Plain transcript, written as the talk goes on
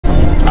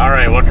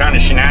kind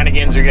of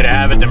shenanigans are gonna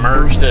have at the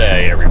merge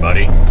today,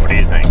 everybody? What do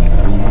you think?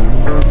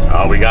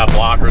 Oh, we got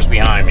blockers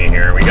behind me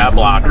here. We got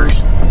blockers.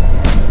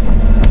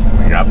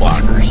 We got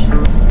blockers.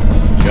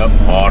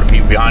 Yep, all the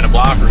people behind the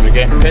blockers are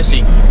getting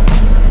pissy.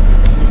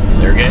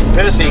 They're getting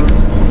pissy.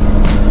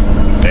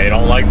 They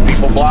don't like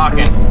people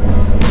blocking.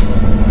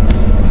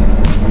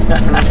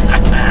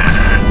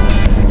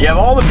 You have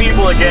all the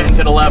people that get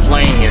into the left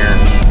lane here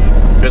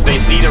because they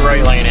see the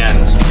right lane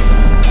ends.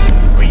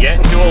 We get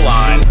into a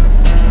line,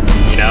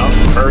 you know,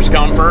 first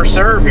come, first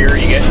serve here.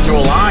 You get into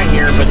a line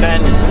here, but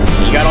then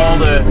you got all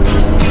the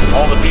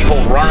people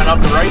running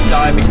up the right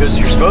side because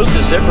you're supposed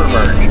to zipper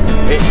merge.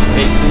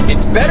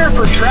 It's better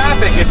for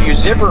traffic if you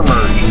zipper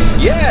merge.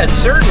 Yeah, at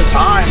certain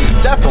times,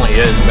 it definitely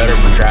is better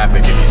for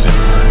traffic if you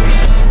zipper merge.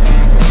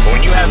 But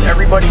when you have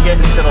everybody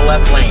getting to the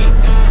left lane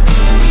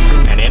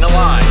and in a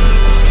line,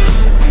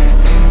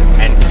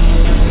 and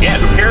yeah,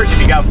 who cares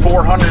if you got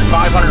 400,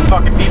 500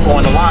 fucking people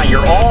in the line?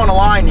 You're all in a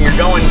line and you're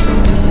going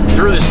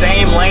through the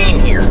same lane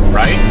here,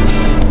 right?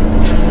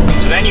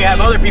 So then you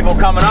have other people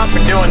coming up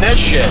and doing this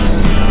shit.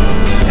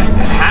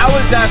 How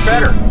is that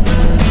better?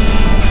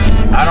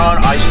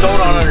 I still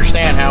don't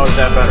understand how is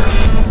that better.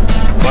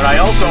 But I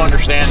also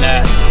understand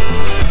that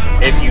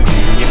if you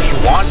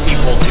want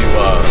people to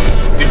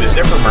do the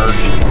zipper merge,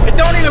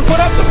 don't even put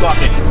up the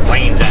fucking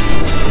lanes in.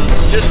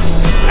 Just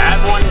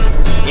have one,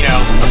 you know,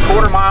 a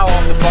quarter mile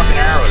off the fucking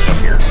arrows up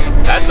here.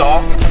 That's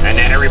all. And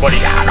then everybody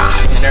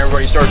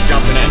starts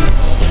jumping in.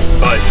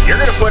 But you're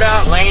gonna put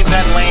out lanes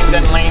and lanes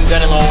and lanes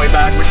and a long way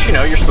back, which you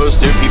know you're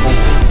supposed to. People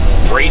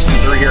racing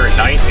through here at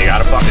night, they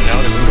gotta fucking know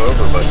to move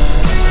over. But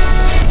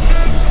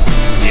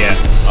yeah,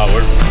 oh,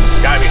 the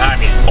guy behind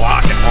me is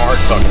blocking hard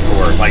fucking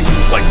for it, like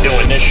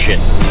doing this shit.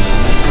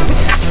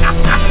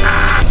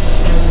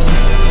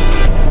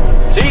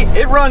 See,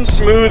 it runs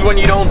smooth when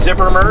you don't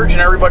zipper merge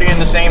and everybody in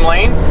the same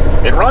lane.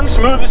 It runs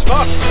smooth as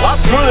fuck. A lot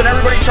smoother than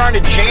everybody trying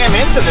to jam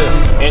into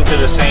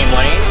the same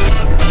lane.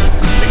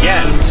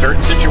 Again,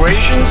 certain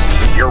situations,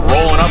 if you're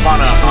rolling up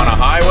on a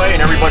highway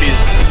and everybody's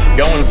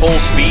going full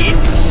speed,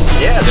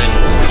 yeah, then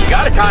you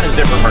gotta kind of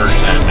zipper merge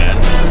then, man.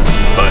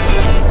 But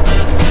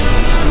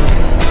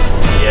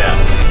yeah,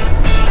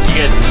 you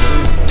get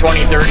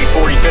 20, 30,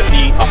 40,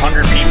 50,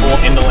 100 people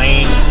in the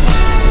lane,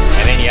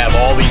 and then you have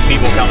all these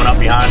people coming up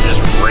behind just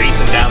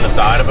racing down the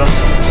side of them,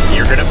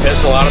 you're gonna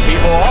piss a lot of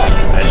people off.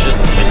 It's just,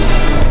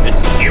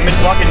 it's human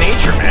fucking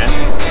nature, man.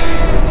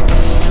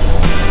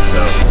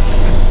 So,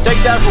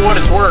 take that for what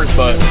it's worth,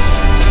 but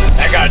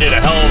that guy did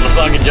a hell of a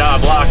fucking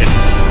job blocking.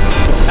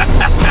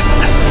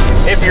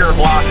 If you're a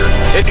blocker.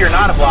 If you're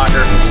not a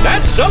blocker,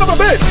 that son of a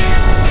bitch!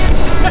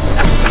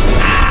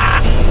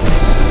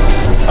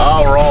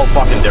 Oh, we're all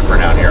fucking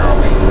different out here,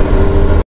 aren't we?